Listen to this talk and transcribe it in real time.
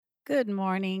Good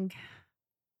morning.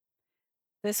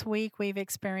 This week we've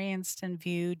experienced and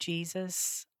viewed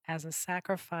Jesus as a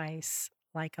sacrifice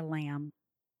like a lamb.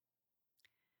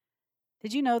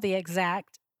 Did you know the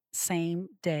exact same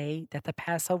day that the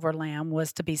Passover lamb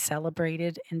was to be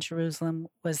celebrated in Jerusalem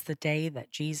was the day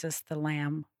that Jesus the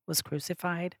lamb was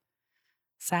crucified,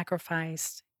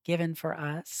 sacrificed, given for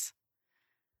us?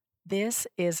 This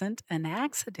isn't an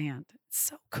accident. It's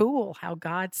so cool how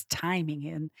God's timing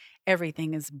and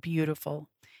everything is beautiful.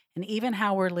 And even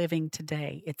how we're living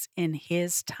today, it's in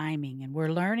His timing and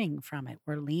we're learning from it.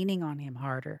 We're leaning on Him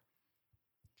harder.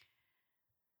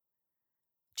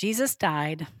 Jesus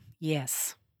died,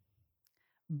 yes,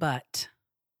 but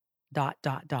dot,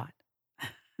 dot, dot.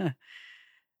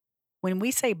 When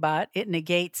we say but, it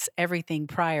negates everything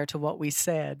prior to what we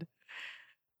said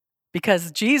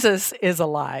because Jesus is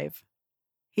alive.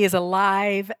 He is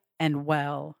alive and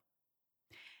well.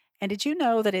 And did you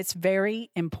know that it's very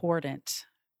important?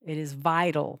 It is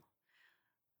vital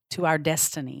to our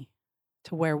destiny,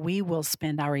 to where we will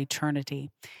spend our eternity.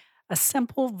 A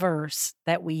simple verse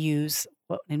that we use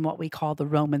in what we call the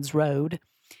Romans Road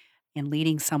in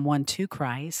leading someone to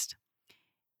Christ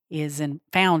is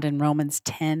found in Romans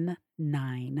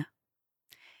 10:9.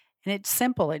 And it's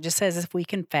simple. It just says, if we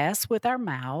confess with our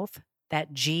mouth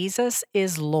that Jesus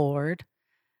is Lord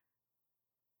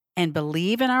and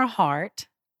believe in our heart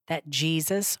that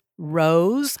Jesus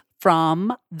rose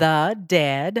from the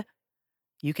dead,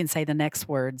 you can say the next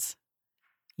words.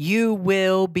 You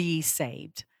will be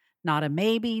saved. Not a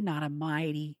maybe, not a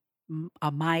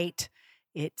might.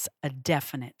 It's a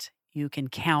definite. You can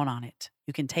count on it.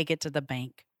 You can take it to the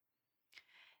bank.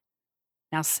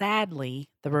 Now, sadly,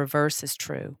 the reverse is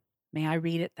true. May I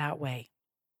read it that way?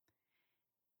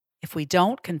 If we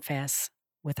don't confess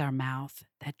with our mouth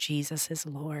that Jesus is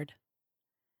Lord,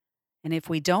 and if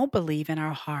we don't believe in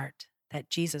our heart that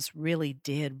Jesus really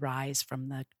did rise from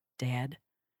the dead,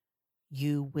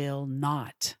 you will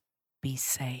not be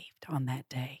saved on that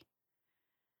day.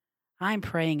 I'm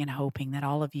praying and hoping that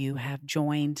all of you have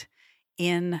joined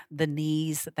in the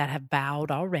knees that have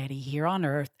bowed already here on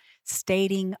earth,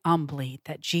 stating humbly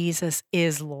that Jesus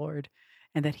is Lord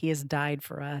and that He has died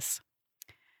for us.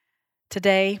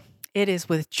 Today, it is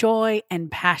with joy and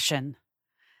passion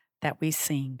that we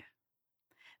sing.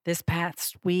 This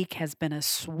past week has been a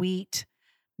sweet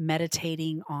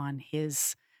meditating on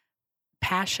His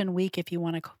Passion Week, if you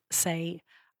want to say.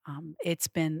 It's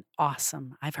been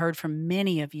awesome. I've heard from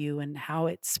many of you and how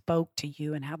it spoke to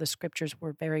you and how the scriptures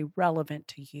were very relevant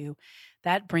to you.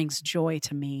 That brings joy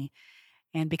to me.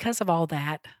 And because of all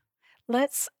that,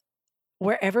 let's,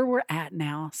 wherever we're at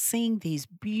now, sing these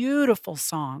beautiful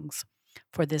songs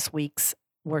for this week's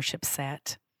worship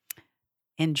set.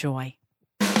 Enjoy.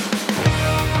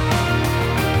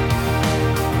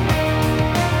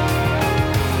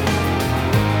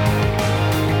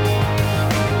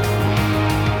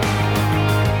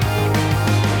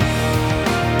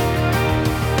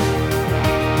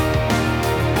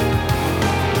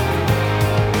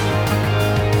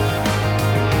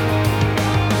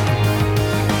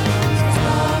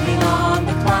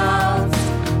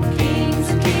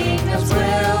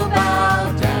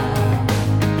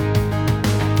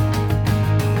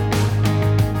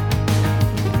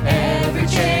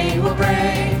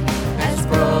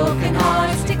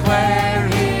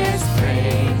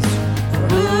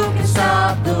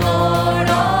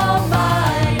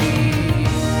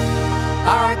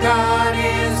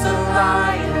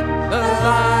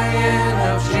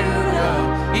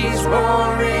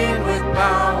 Roaring with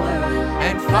power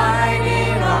and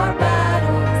fighting our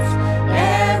battles.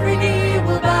 Every knee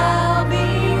will bow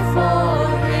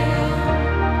before Him.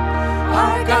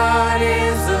 Our God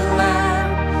is the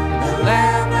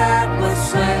Lamb that was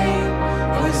slain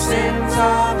for the sins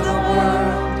of the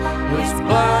world. His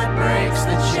blood breaks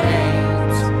the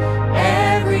chains.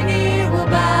 Every knee will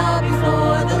bow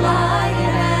before the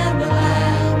Lion and the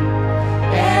Lamb.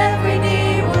 Every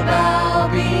knee will bow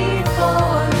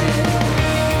before Him.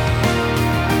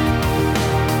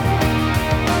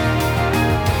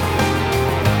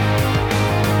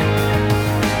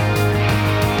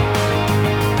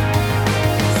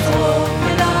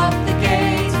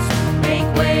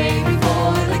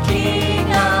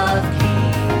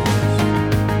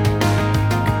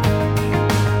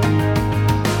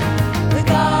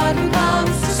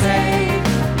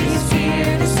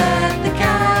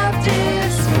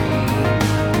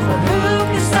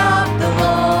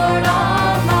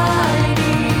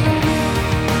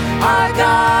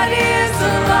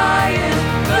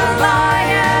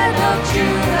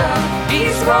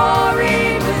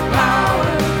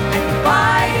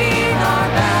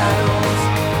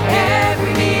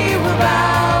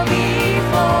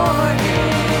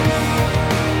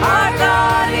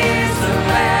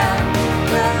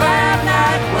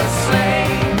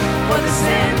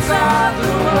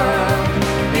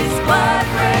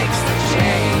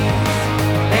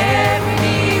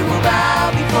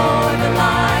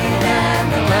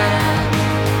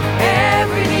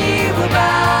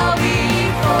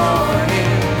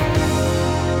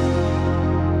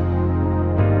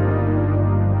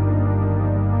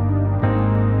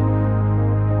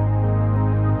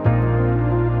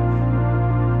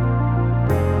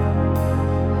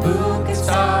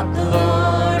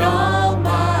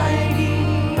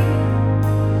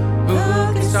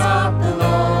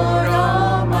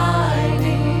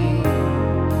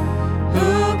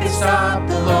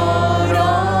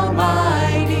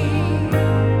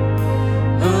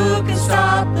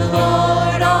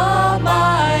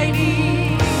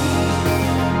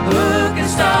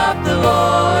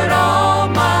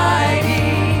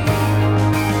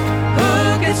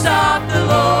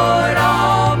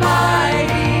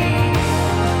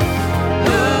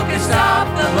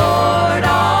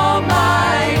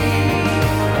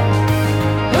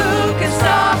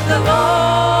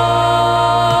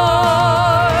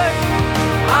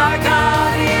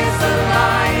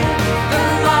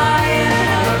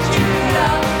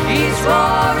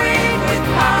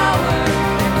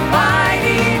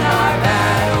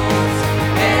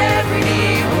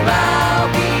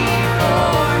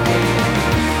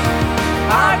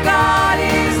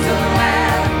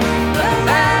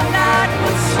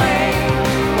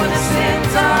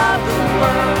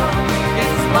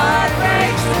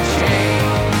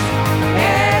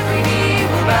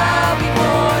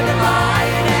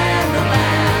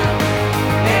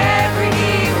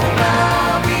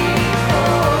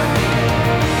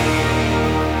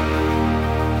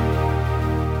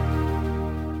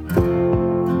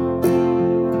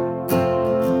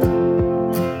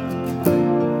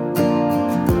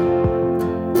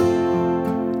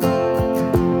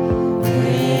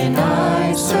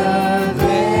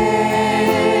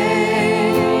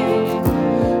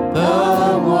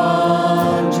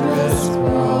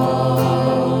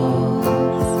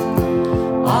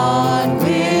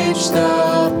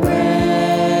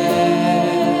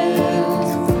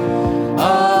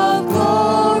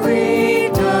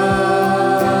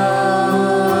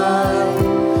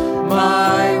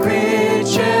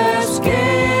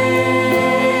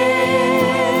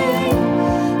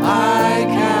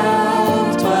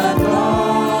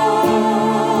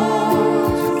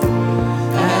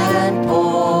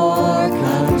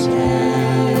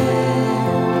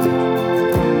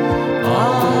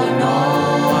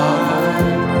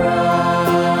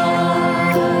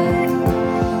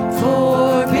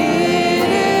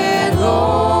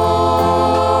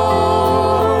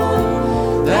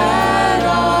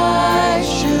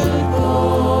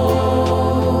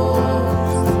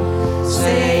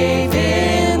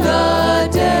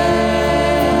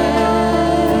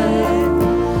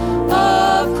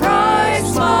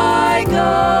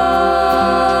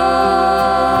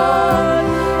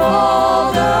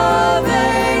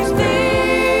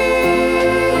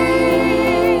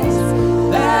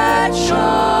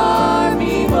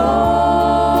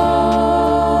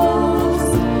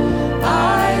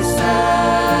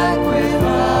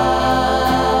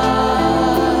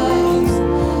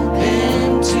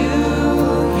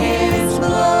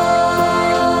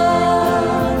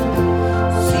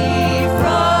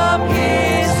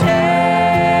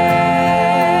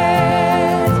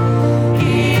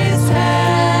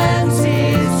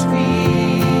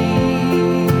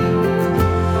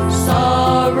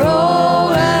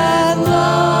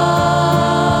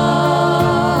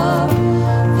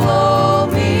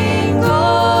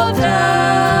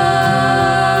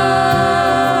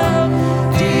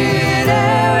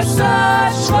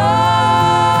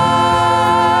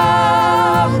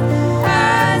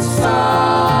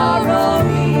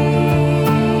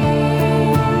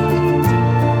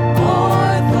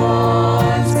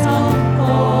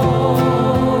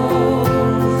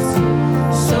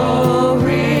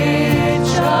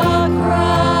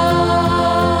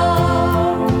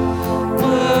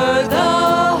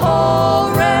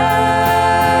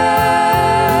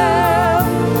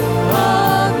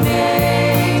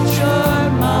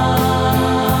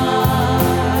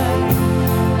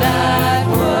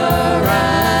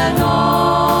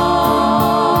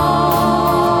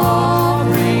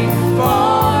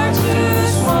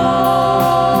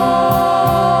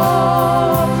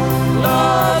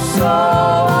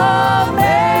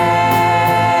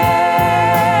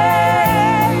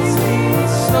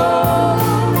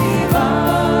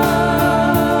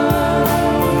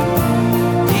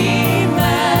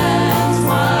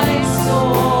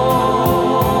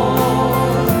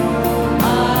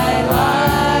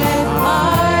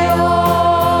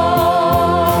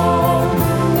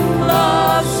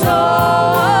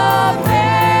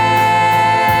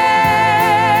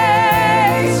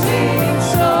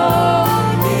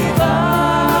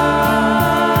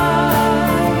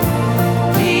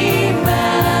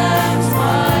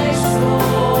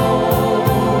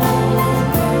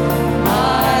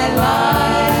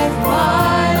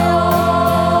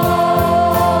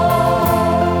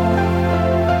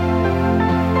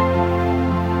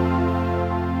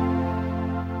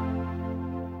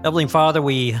 Heavenly Father,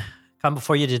 we come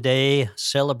before you today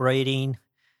celebrating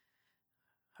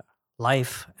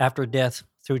life after death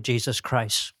through Jesus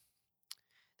Christ.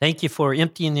 Thank you for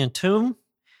emptying the tomb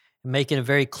and making it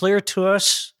very clear to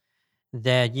us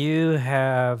that you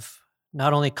have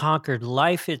not only conquered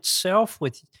life itself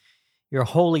with your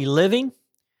holy living,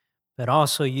 but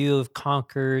also you have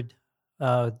conquered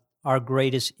our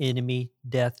greatest enemy,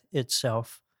 death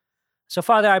itself. So,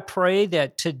 Father, I pray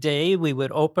that today we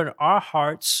would open our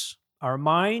hearts, our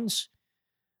minds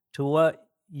to what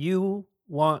you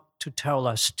want to tell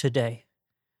us today.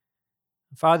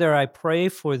 Father, I pray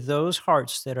for those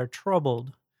hearts that are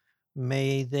troubled.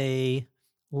 May they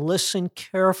listen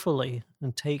carefully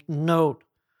and take note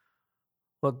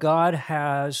what God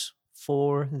has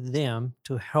for them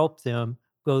to help them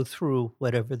go through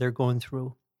whatever they're going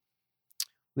through.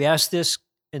 We ask this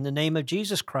in the name of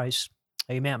Jesus Christ.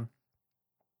 Amen.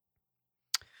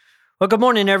 Well, good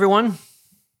morning, everyone.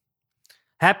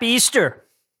 Happy Easter.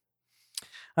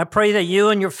 I pray that you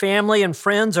and your family and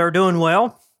friends are doing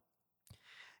well.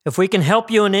 If we can help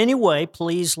you in any way,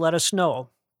 please let us know.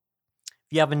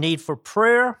 If you have a need for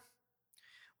prayer,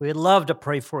 we'd love to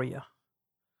pray for you.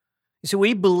 You see,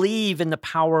 we believe in the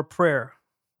power of prayer.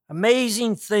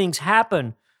 Amazing things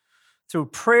happen through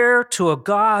prayer to a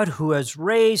God who has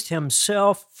raised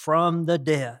himself from the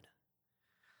dead.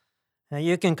 Now,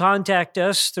 you can contact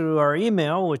us through our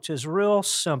email, which is real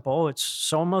simple. It's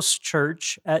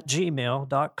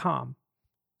somaschurch@gmail.com.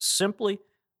 Simply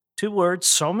 2 words,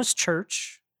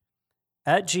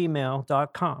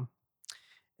 somaschurch@gmail.com.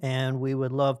 And we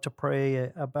would love to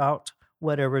pray about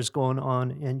whatever is going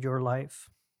on in your life.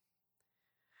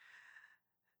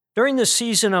 During the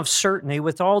season of certainty,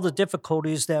 with all the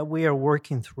difficulties that we are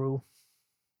working through,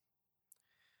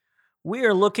 we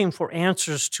are looking for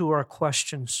answers to our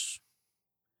questions,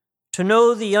 to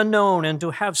know the unknown and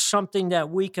to have something that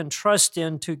we can trust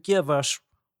in to give us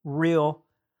real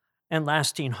and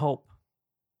lasting hope.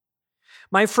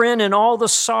 My friend, in all the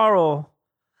sorrow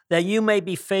that you may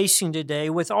be facing today,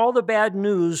 with all the bad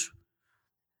news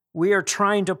we are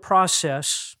trying to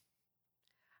process,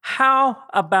 how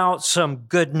about some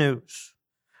good news?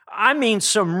 I mean,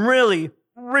 some really,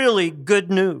 really good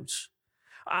news.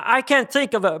 I can't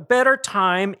think of a better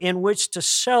time in which to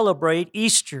celebrate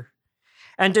Easter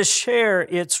and to share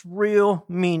its real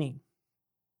meaning.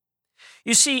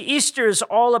 You see, Easter is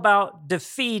all about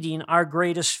defeating our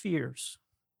greatest fears.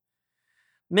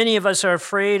 Many of us are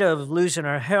afraid of losing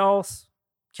our health,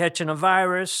 catching a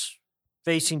virus,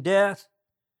 facing death,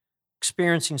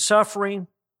 experiencing suffering.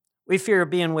 We fear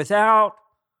being without,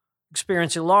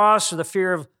 experiencing loss, or the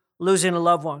fear of losing a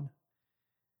loved one.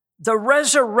 The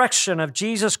resurrection of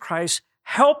Jesus Christ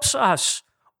helps us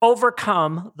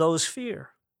overcome those fears.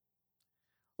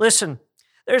 Listen,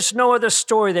 there's no other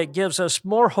story that gives us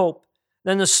more hope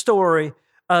than the story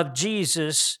of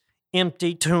Jesus'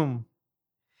 empty tomb.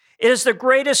 It is the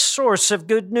greatest source of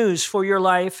good news for your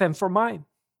life and for mine.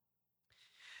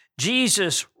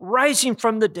 Jesus, rising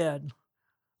from the dead,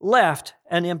 left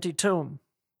an empty tomb.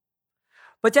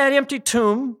 But that empty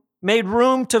tomb made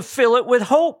room to fill it with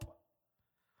hope.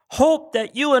 Hope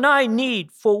that you and I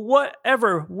need for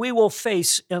whatever we will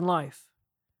face in life,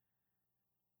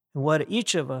 and what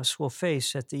each of us will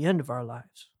face at the end of our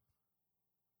lives.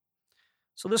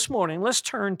 So this morning, let's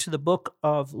turn to the book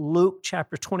of Luke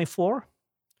chapter 24.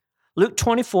 Luke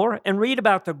 24, and read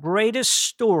about the greatest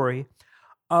story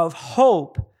of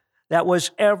hope that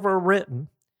was ever written,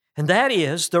 and that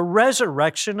is the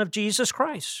resurrection of Jesus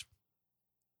Christ.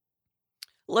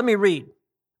 Let me read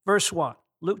verse 1,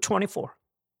 Luke 24.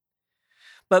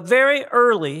 But very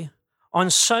early on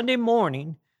Sunday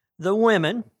morning, the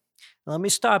women, let me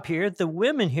stop here. The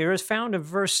women here is found in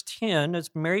verse 10.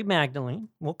 It's Mary Magdalene.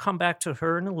 We'll come back to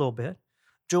her in a little bit.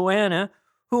 Joanna,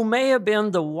 who may have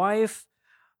been the wife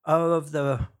of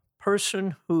the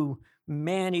person who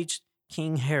managed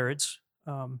King Herod's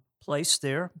place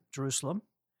there, Jerusalem.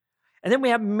 And then we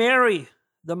have Mary,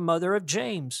 the mother of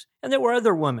James. And there were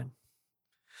other women.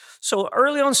 So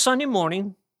early on Sunday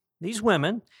morning, these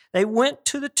women, they went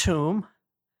to the tomb,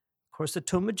 of course, the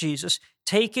tomb of Jesus,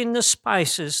 taking the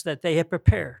spices that they had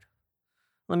prepared.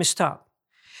 Let me stop.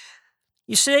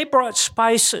 You see, they brought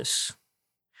spices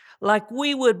like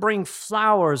we would bring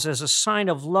flowers as a sign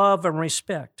of love and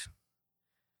respect.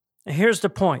 And here's the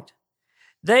point.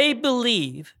 They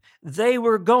believe they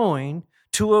were going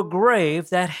to a grave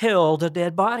that held a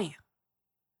dead body.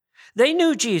 They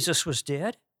knew Jesus was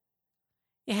dead.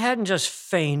 He hadn't just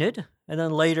fainted and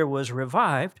then later was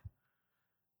revived,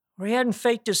 or he hadn't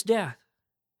faked his death.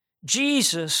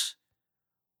 Jesus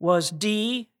was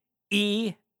D-E-A-D,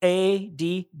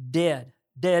 dead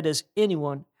as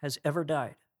anyone has ever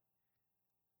died.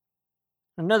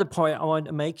 Another point I want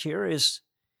to make here is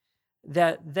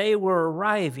that they were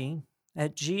arriving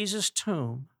at Jesus'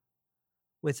 tomb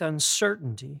with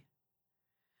uncertainty.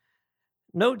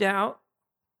 No doubt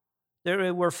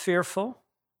they were fearful,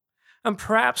 and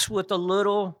perhaps with a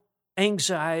little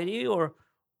anxiety or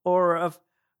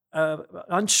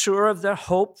unsure of their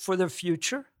hope for the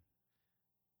future.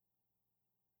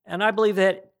 And I believe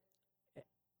that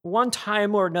one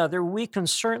time or another, we can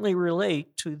certainly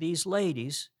relate to these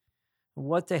ladies and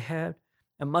what they had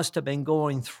and must have been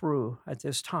going through at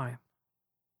this time.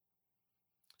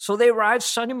 So they arrived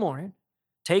Sunday morning,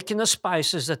 taking the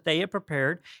spices that they had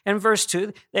prepared. And verse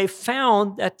 2, they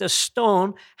found that the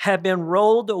stone had been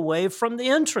rolled away from the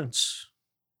entrance.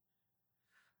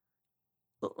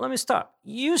 Let me stop.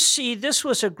 You see, this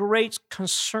was a great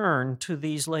concern to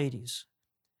these ladies.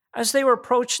 As they were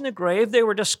approaching the grave, they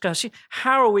were discussing,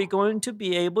 how are we going to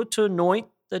be able to anoint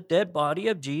the dead body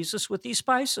of Jesus with these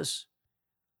spices?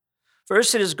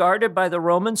 First, it is guarded by the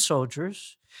Roman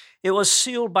soldiers. It was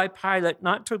sealed by Pilate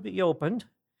not to be opened.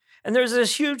 And there's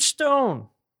this huge stone.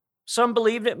 Some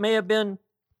believed it may have been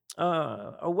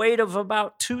a weight of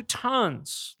about 2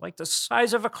 tons, like the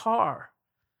size of a car,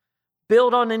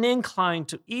 built on an incline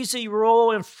to easy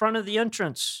roll in front of the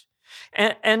entrance.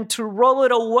 And to roll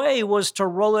it away was to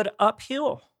roll it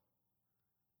uphill.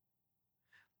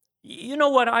 You know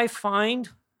what I find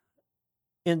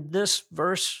in this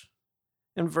verse,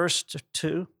 in verse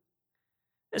 2?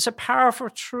 It's a powerful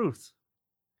truth.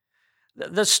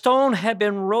 The stone had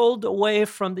been rolled away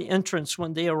from the entrance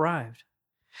when they arrived.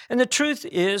 And the truth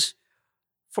is,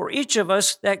 for each of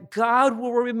us, that God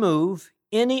will remove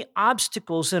any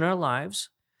obstacles in our lives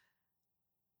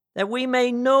that we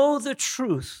may know the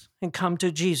truth and come to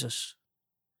Jesus.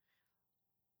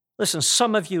 Listen,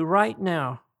 some of you right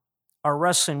now are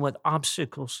wrestling with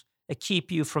obstacles that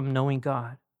keep you from knowing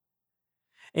God.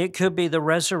 It could be the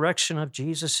resurrection of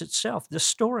Jesus itself, this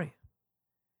story.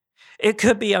 It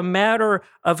could be a matter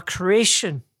of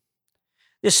creation.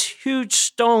 This huge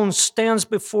stone stands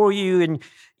before you and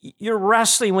you're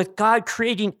wrestling with God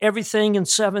creating everything in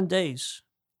 7 days.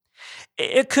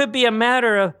 It could be a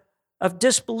matter of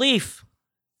disbelief,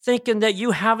 thinking that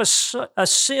you have a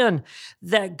sin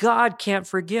that God can't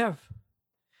forgive.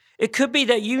 It could be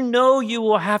that you know you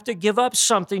will have to give up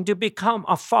something to become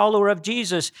a follower of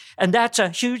Jesus, and that's a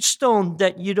huge stone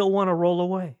that you don't want to roll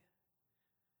away.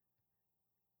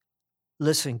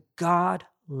 Listen, God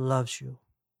loves you.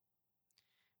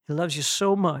 He loves you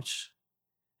so much,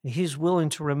 and He's willing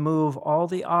to remove all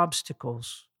the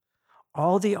obstacles,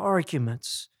 all the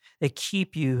arguments that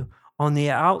keep you on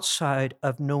the outside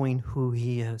of knowing who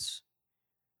He is.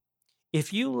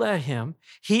 If you let Him,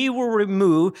 He will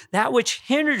remove that which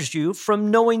hinders you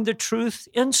from knowing the truth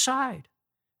inside.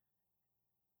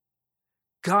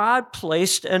 God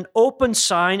placed an open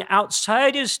sign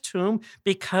outside His tomb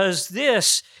because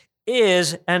this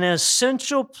is an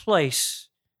essential place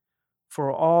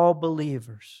for all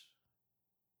believers.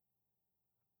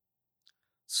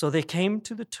 So they came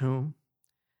to the tomb.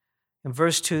 In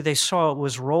verse 2, they saw it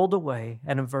was rolled away,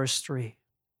 and in verse 3,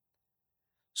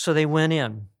 so they went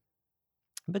in.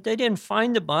 But they didn't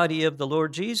find the body of the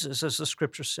Lord Jesus, as the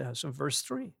scripture says in verse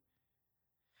 3.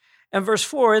 And verse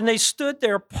 4, and they stood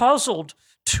there puzzled.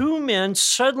 2 men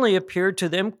suddenly appeared to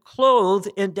them, clothed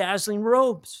in dazzling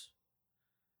robes.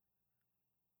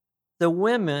 The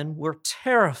women were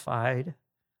terrified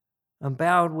and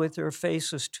bowed with their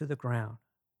faces to the ground.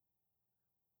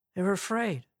 They were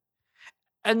afraid.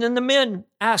 And then the men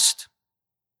asked,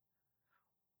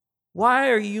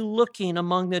 why are you looking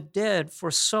among the dead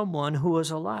for someone who is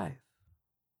alive?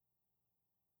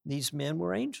 These men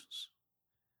were angels.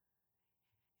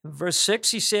 In verse 6,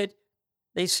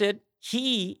 they said,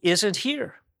 He isn't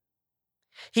here.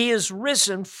 He is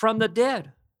risen from the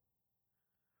dead.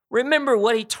 Remember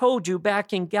what He told you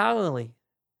back in Galilee,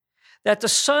 that the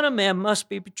Son of Man must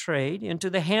be betrayed into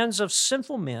the hands of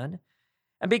sinful men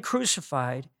and be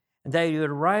crucified, and that He would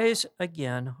rise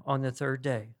again on the 3rd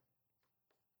day.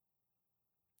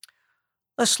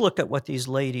 Let's look at what these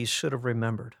ladies should have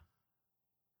remembered.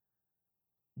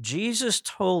 Jesus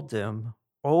told them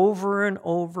over and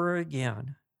over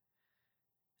again,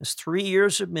 his 3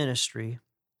 years of ministry,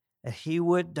 that He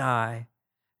would die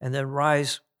and then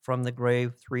rise from the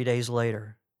grave 3 days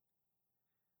later.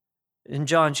 In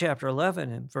John chapter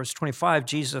 11 and verse 25,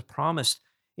 Jesus promised,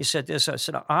 He said this,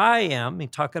 I am, He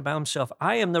talking about Himself,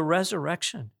 I am the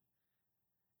resurrection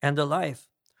and the life.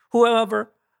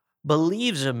 Whoever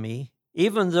believes in me,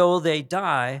 even though they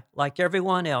die like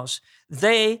everyone else,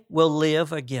 they will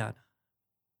live again.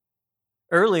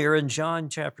 Earlier in John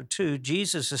chapter 2,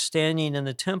 Jesus is standing in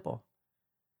the temple.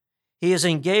 He is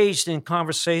engaged in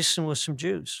conversation with some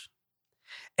Jews.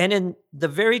 And in the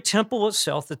very temple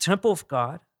itself, the temple of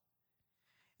God,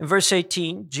 in verse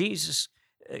 18, Jesus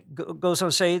goes on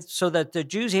to say, so that the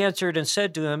Jews answered and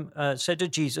said to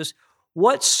Jesus,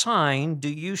 "What sign do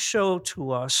you show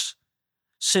to us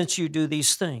since you do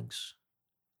these things?"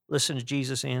 Listen to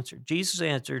Jesus' answer. Jesus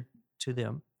answered to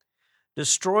them,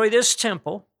 "Destroy this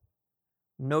temple."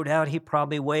 No doubt he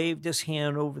probably waved his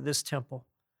hand over this temple.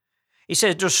 He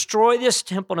said, "Destroy this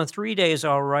temple, and in 3 days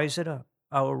I will raise it up.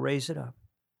 I will raise it up."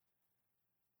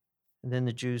 And then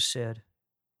the Jews said,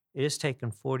 "It has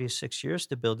taken 46 years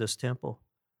to build this temple.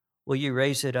 Will you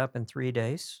raise it up in 3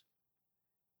 days?"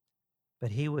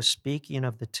 But he was speaking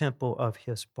of the temple of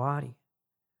his body,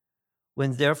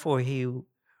 when therefore he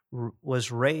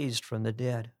was raised from the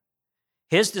dead.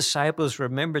 His disciples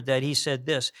remembered that he said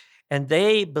this, and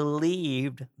they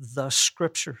believed the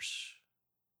scriptures.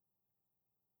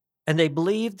 And they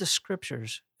believed the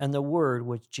scriptures and the word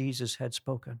which Jesus had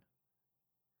spoken.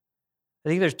 I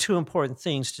think there's two important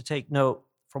things to take note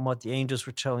from what the angels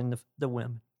were telling the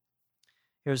women.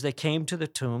 Here's, they came to the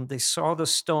tomb, they saw the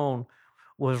stone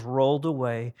was rolled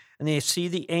away, and they see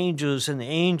the angels, and the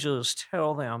angels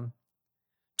tell them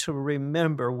to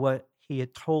remember what he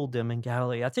had told them in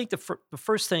Galilee. I think the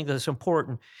first thing that's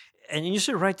important, and you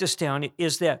should write this down,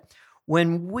 is that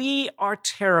when we are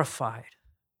terrified,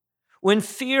 when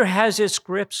fear has its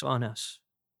grips on us,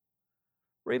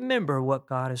 remember what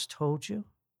God has told you.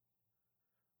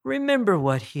 Remember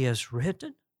what he has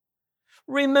written.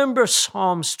 Remember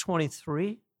Psalms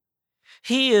 23.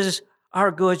 He is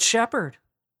our good shepherd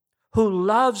who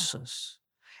loves us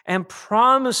and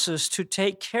promises to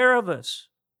take care of us.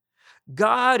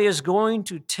 God is going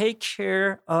to take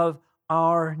care of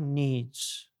our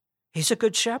needs. He's a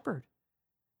good shepherd.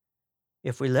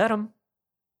 If we let him,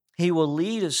 he will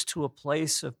lead us to a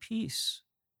place of peace.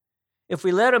 If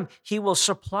we let him, he will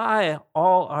supply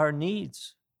all our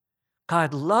needs.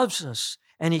 God loves us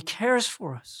and he cares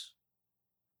for us.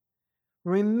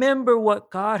 Remember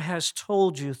what God has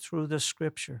told you through the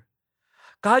scripture.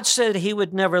 God said he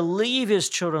would never leave his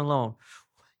children alone.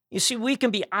 You see, we can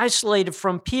be isolated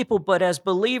from people, but as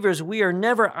believers, we are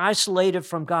never isolated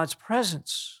from God's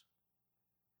presence.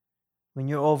 When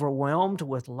you're overwhelmed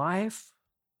with life,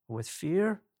 with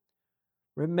fear,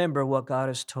 remember what God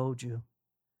has told you.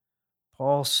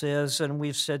 Paul says, and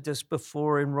we've said this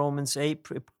before in Romans 8,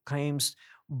 proclaims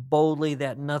boldly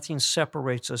that nothing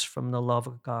separates us from the love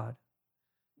of God.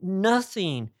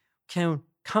 Nothing can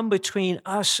come between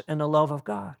us and the love of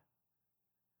God.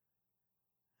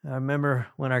 I remember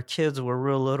when our kids were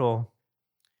real little,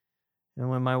 and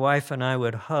when my wife and I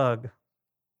would hug,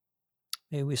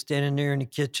 maybe we standing there in the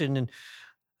kitchen, and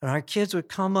our kids would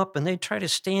come up and they'd try to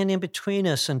stand in between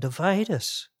us and divide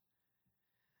us.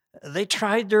 They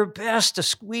tried their best to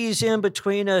squeeze in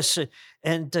between us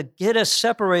and to get us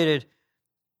separated,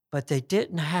 but they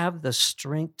didn't have the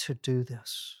strength to do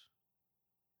this.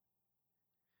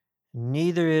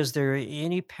 Neither is there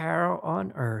any power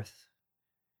on earth,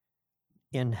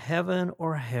 in heaven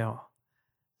or hell,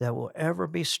 that will ever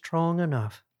be strong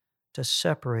enough to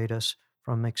separate us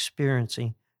from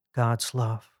experiencing God's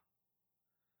love.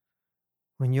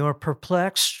 When you're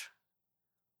perplexed,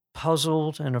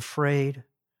 puzzled, and afraid,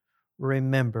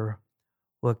 remember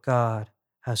what God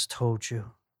has told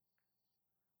you.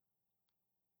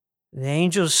 The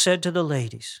angels said to the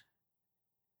ladies,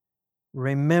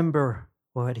 remember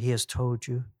what he has told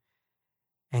you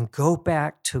and go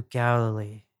back to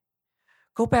Galilee.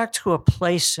 Go back to a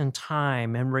place and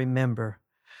time and remember.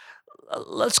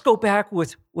 Let's go back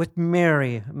with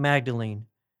Mary Magdalene.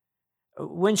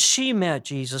 When she met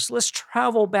Jesus, let's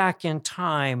travel back in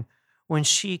time when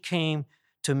she came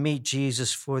to meet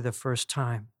Jesus for the first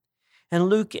time. In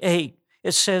Luke 8,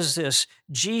 it says this,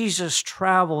 Jesus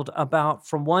traveled about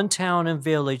from one town and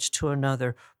village to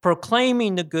another,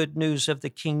 proclaiming the good news of the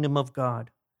kingdom of God.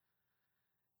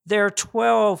 There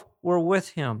 12 were with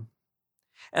him,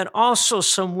 and also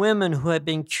some women who had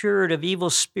been cured of evil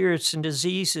spirits and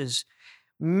diseases.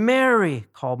 Mary,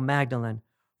 called Magdalene,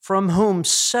 from whom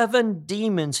 7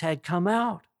 demons had come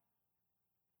out.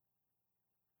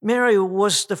 Mary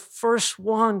was the first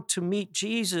one to meet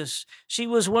Jesus. She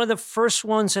was one of the first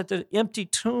ones at the empty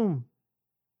tomb.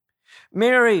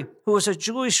 Mary, who was a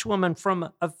Jewish woman from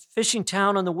a fishing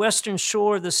town on the western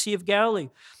shore of the Sea of Galilee.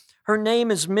 Her name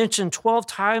is mentioned 12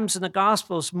 times in the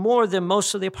Gospels, more than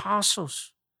most of the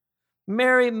apostles.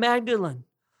 Mary Magdalene,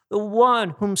 the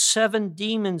one whom 7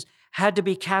 demons had to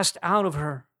be cast out of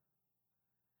her.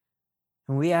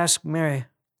 And we ask Mary,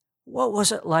 what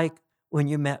was it like when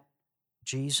you met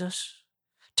Jesus?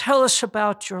 Tell us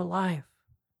about your life.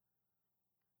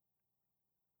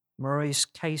 Maurice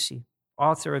Casey,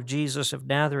 author of Jesus of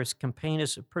Nazareth, can paint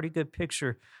us a pretty good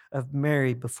picture of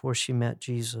Mary before she met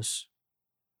Jesus.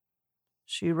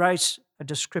 She writes a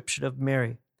description of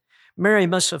Mary. Mary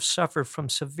must have suffered from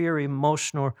severe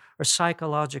emotional or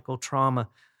psychological trauma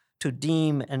to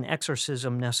deem an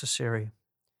exorcism necessary.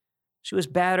 She was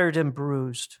battered and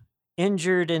bruised,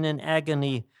 injured and in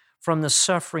agony from the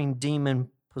suffering demon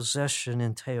possession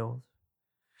entailed.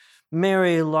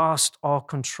 Mary lost all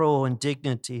control and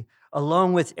dignity,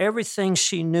 along with everything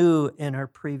she knew in her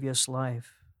previous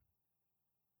life.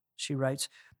 She writes,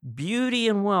 beauty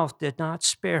and wealth did not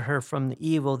spare her from the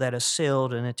evil that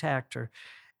assailed and attacked her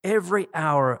every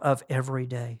hour of every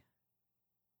day.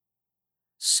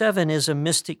 7 is a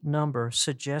mystic number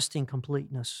suggesting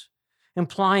completeness,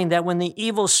 implying that when the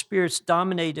evil spirits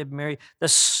dominated Mary, the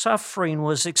suffering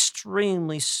was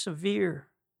extremely severe.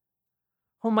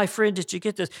 Oh, my friend, did you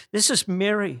get this? This is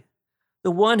Mary, the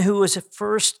one who was at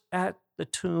first at the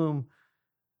tomb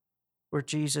where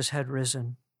Jesus had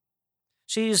risen.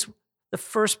 She's the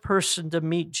first person to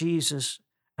meet Jesus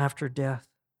after death,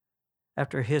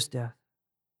 after his death.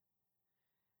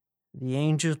 The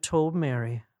angel told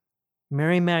Mary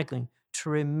Magdalene, to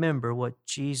remember what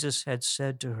Jesus had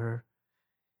said to her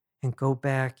and go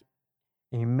back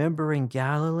and remember in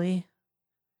Galilee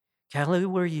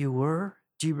where you were.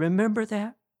 Do you remember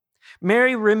that?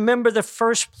 Mary, remember the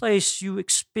first place you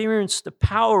experienced the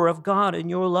power of God in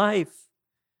your life.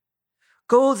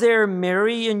 Go there,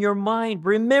 Mary, in your mind.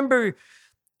 Remember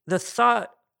the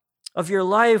thought of your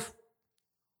life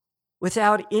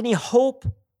without any hope.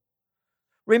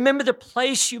 Remember the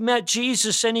place you met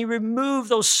Jesus and he removed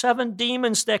those 7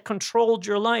 demons that controlled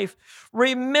your life.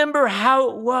 Remember how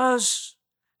it was,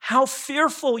 how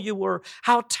fearful you were,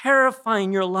 how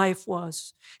terrifying your life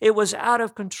was. It was out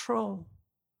of control.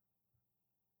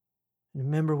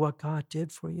 Remember what God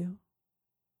did for you?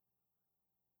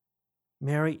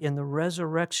 Mary, in the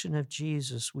resurrection of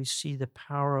Jesus, we see the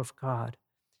power of God.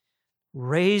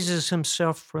 Raises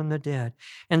himself from the dead.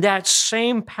 And that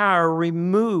same power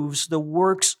removes the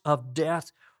works of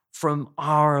death from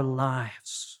our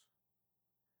lives.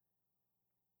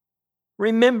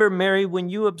 Remember, Mary, when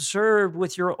you observed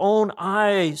with your own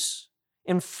eyes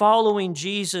in following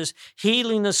Jesus,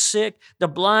 healing the sick, the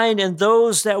blind, and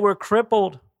those that were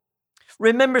crippled.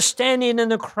 Remember standing in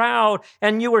the crowd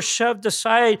and you were shoved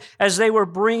aside as they were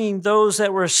bringing those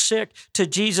that were sick to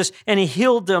Jesus and he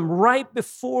healed them right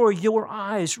before your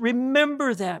eyes.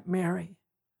 Remember that, Mary.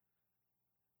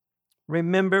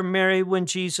 Remember, Mary, when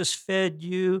Jesus fed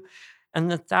you and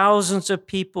the thousands of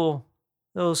people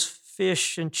those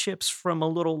fish and chips from a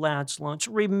little lad's lunch.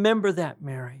 Remember that,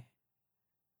 Mary.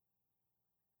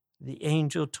 The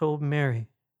angel told Mary,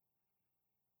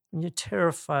 when you're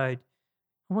terrified,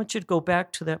 I want you to go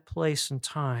back to that place and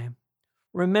time.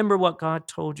 Remember what God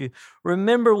told you.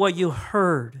 Remember what you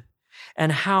heard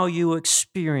and how you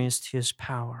experienced his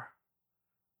power.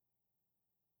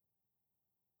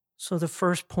 So the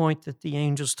first point that the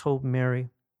angels told Mary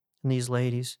and these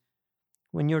ladies,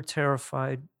 when you're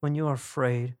terrified, when you're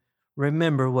afraid,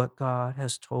 remember what God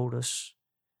has told us.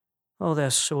 Oh,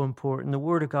 that's so important. The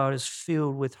Word of God is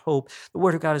filled with hope. The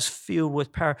Word of God is filled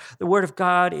with power. The Word of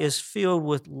God is filled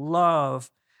with love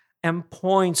and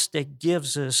points that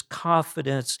gives us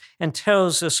confidence and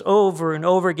tells us over and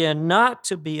over again not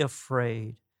to be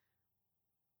afraid.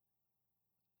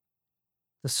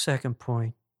 The second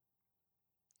point,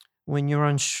 when you're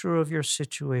unsure of your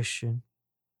situation,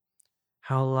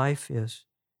 how life is,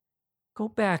 go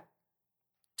back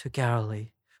to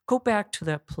Galilee. Go back to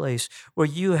that place where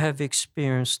you have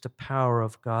experienced the power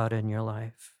of God in your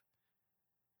life.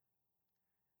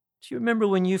 Do you remember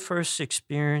when you first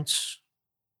experienced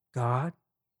God?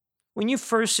 When you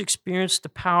first experienced the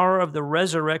power of the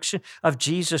resurrection of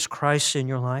Jesus Christ in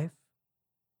your life?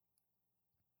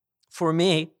 For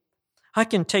me, I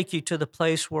can take you to the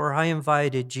place where I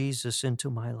invited Jesus into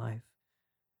my life.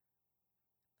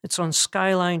 It's on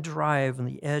Skyline Drive on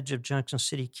the edge of Junction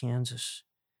City, Kansas.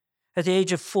 At the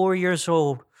age of 4 years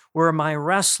old, where my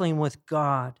wrestling with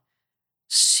God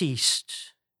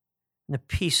ceased, and the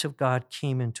peace of God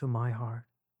came into my heart.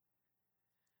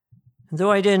 And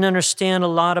though I didn't understand a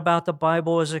lot about the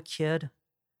Bible as a kid,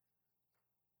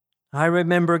 I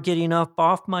remember getting up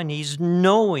off my knees,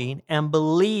 knowing and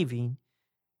believing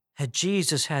that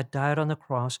Jesus had died on the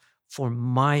cross for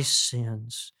my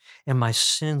sins, and my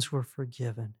sins were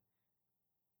forgiven.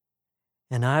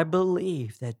 And I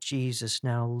believe that Jesus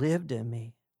now lived in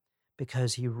me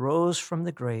because he rose from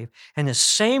the grave, and the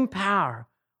same power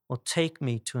will take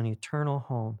me to an eternal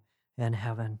home in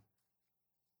heaven.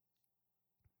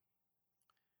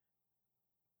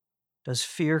 Does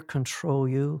fear control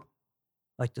you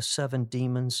like the 7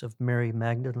 demons of Mary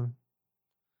Magdalene?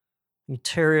 Are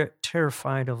you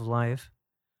terrified of life,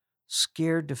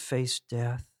 scared to face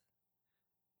death?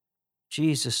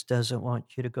 Jesus doesn't want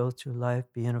you to go through life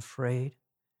being afraid.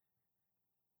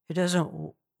 He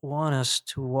doesn't want us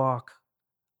to walk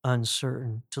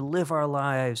uncertain, to live our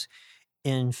lives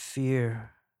in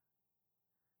fear.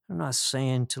 I'm not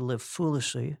saying to live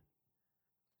foolishly.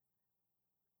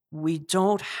 We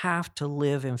don't have to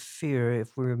live in fear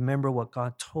if we remember what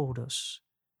God told us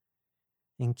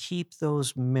and keep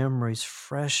those memories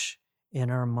fresh in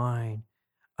our mind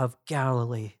of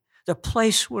Galilee, the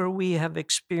place where we have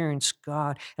experienced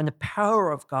God and the power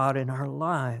of God in our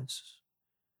lives.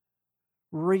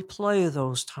 Replay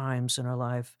those times in our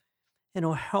life, and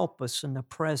it'll help us in the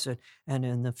present and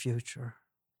in the future.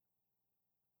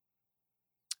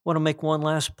 I want to make one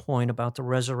last point about the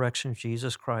resurrection of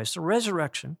Jesus Christ. The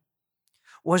resurrection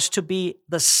was to be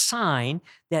the sign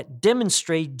that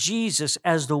demonstrated Jesus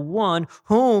as the one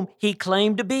whom he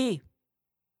claimed to be.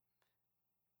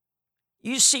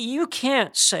 You see, you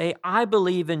can't say, I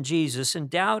believe in Jesus and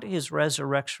doubt his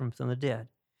resurrection from the dead.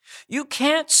 You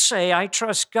can't say, I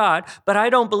trust God, but I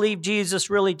don't believe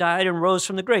Jesus really died and rose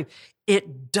from the grave.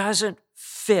 It doesn't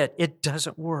fit. It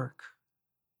doesn't work.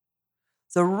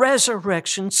 The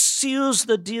resurrection seals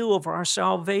the deal of our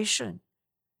salvation.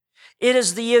 It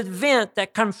is the event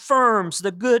that confirms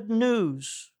the good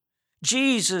news.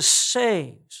 Jesus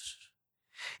saves.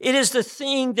 It is the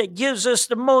thing that gives us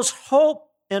the most hope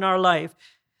in our life,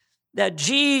 that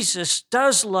Jesus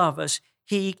does love us.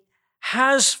 He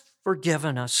has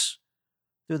forgiven us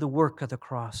through the work of the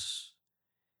cross.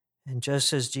 And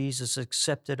just as Jesus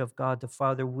accepted of God the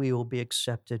Father, we will be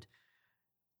accepted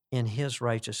in his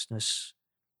righteousness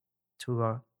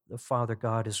to the Father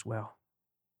God as well.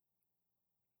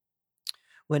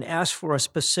 When asked for a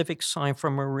specific sign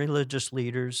from our religious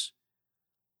leaders,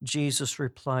 Jesus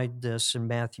replied this in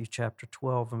Matthew chapter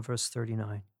 12 and verse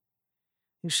 39.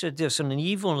 He said this, an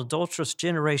evil and adulterous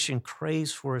generation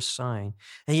craves for a sign,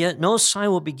 and yet no sign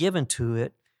will be given to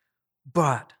it,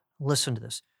 but, listen to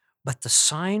this, but the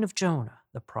sign of Jonah,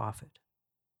 the prophet.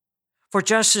 For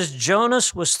just as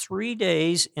Jonas was 3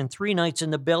 days and 3 nights in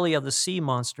the belly of the sea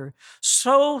monster,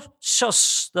 so shall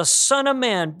the Son of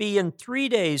Man be in 3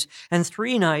 days and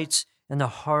 3 nights in the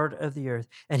heart of the earth.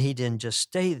 And he didn't just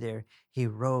stay there, he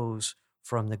rose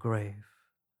from the grave.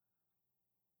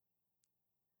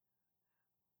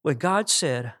 When God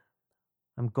said,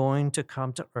 I'm going to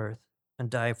come to earth and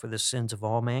die for the sins of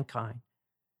all mankind,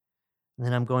 and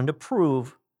then I'm going to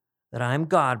prove that I'm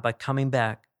God by coming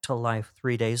back to life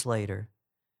 3 days later,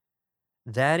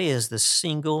 that is the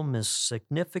single most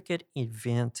significant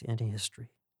event in history.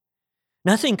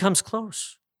 Nothing comes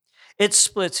close. It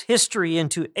splits history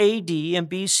into AD and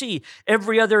BC.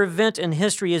 Every other event in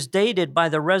history is dated by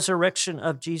the resurrection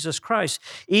of Jesus Christ,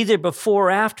 either before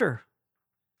or after.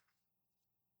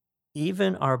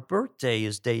 Even our birthday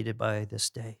is dated by this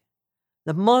day.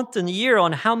 The month and the year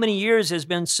on how many years has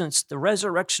been since the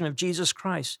resurrection of Jesus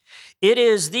Christ. It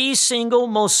is the single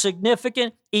most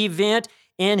significant event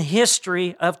in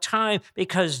history of time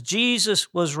because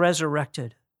Jesus was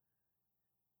resurrected.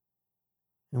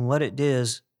 And what it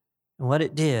did,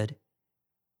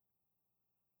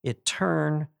 it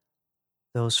turned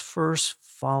those first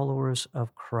followers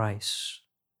of Christ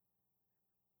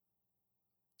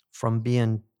from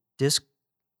being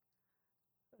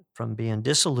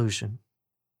disillusioned,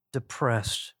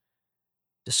 depressed,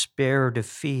 despair,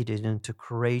 defeated, into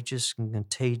courageous and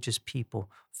contagious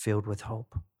people filled with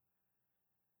hope.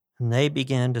 And they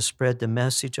began to spread the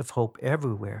message of hope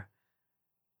everywhere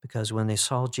because when they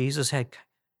saw Jesus had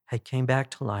came back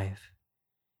to life,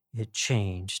 it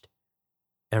changed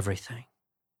everything.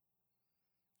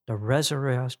 The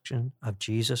resurrection of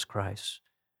Jesus Christ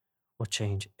will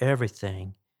change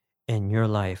everything in your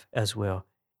life as well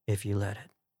if you let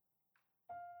it.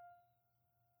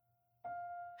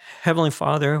 Heavenly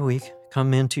Father, we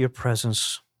come into your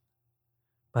presence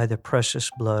by the precious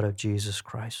blood of Jesus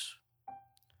Christ,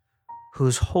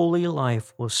 whose holy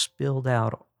life was spilled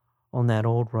out on that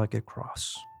old rugged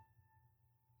cross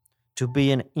to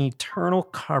be an eternal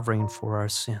covering for our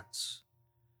sins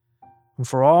and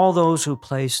for all those who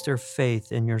place their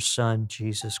faith in your Son,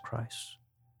 Jesus Christ.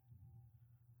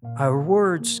 Our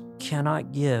words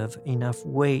cannot give enough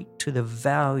weight to the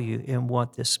value in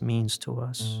what this means to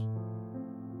us.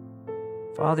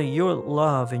 Father, your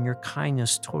love and your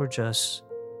kindness towards us,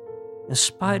 in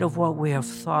spite of what we have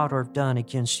thought or done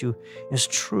against you, is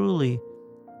truly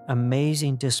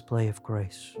amazing display of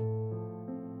grace.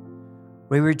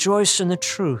 We rejoice in the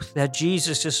truth that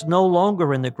Jesus is no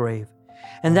longer in the grave,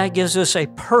 And that gives us a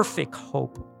perfect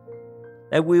hope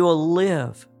that we will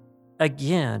live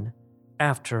again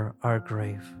after our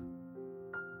grave.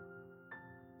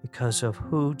 Because of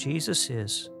who Jesus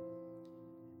is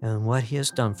and what he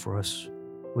has done for us,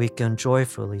 we can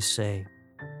joyfully say,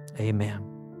 Amen.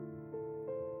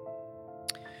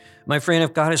 My friend,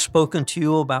 if God has spoken to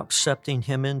you about accepting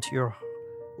him into your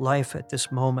life at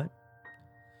this moment,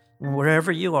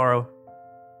 wherever you are,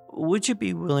 would you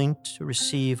be willing to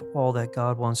receive all that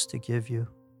God wants to give you?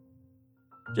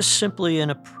 Just simply in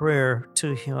a prayer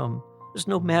to him. There's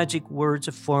no magic words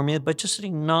or formula, but just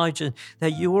acknowledging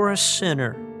that you are a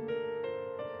sinner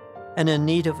and in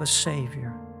need of a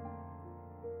Savior.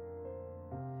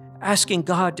 Asking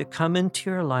God to come into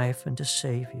your life and to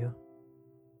save you.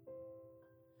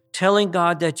 Telling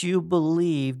God that you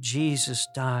believe Jesus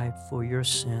died for your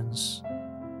sins.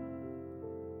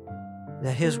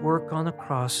 That his work on the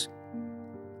cross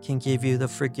can give you the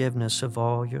forgiveness of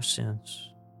all your sins.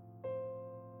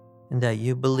 And that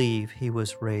you believe he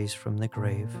was raised from the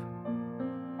grave.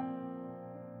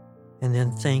 And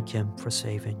then thank him for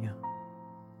saving you.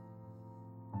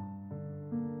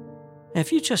 And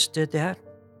if you just did that,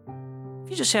 if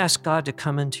you just asked God to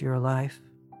come into your life,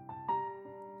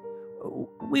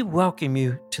 we welcome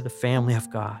you to the family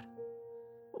of God.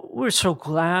 We're so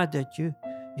glad that you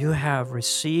have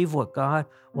received what God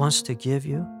wants to give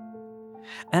you.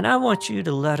 And I want you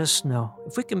to let us know.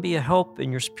 If we can be a help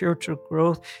in your spiritual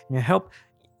growth and your help,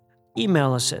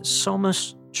 email us at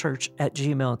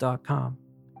somaschurch@gmail.com.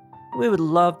 We would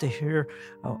love to hear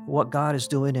what God is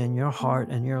doing in your heart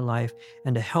and your life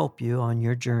and to help you on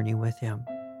your journey with him.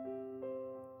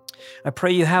 I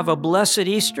pray you have a blessed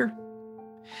Easter.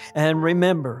 And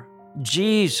remember,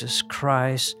 Jesus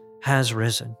Christ has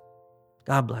risen.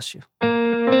 God bless you. In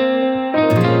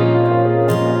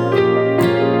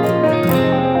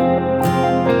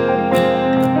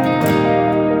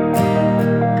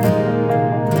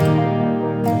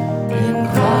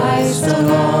Christ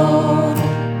alone,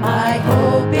 my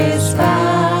hope is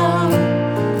found.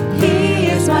 He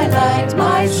is my light,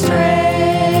 my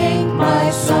strength, my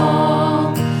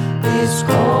song. This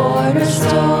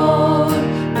cornerstone,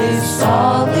 this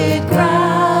solid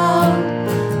ground,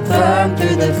 firm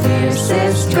through the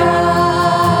fiercest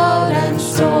drought and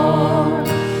storm.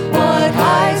 What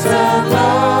heights of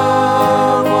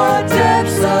love, what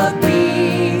depths of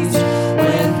peace,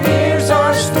 when fears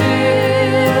are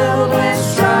still, when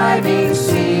striving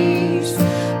cease.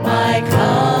 My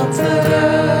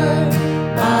comforter,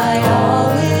 my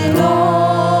all in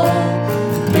all,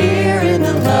 here in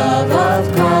the love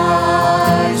of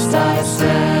Christ I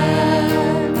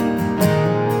stand.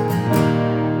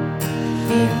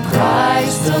 In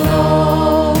Christ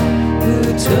alone, who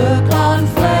took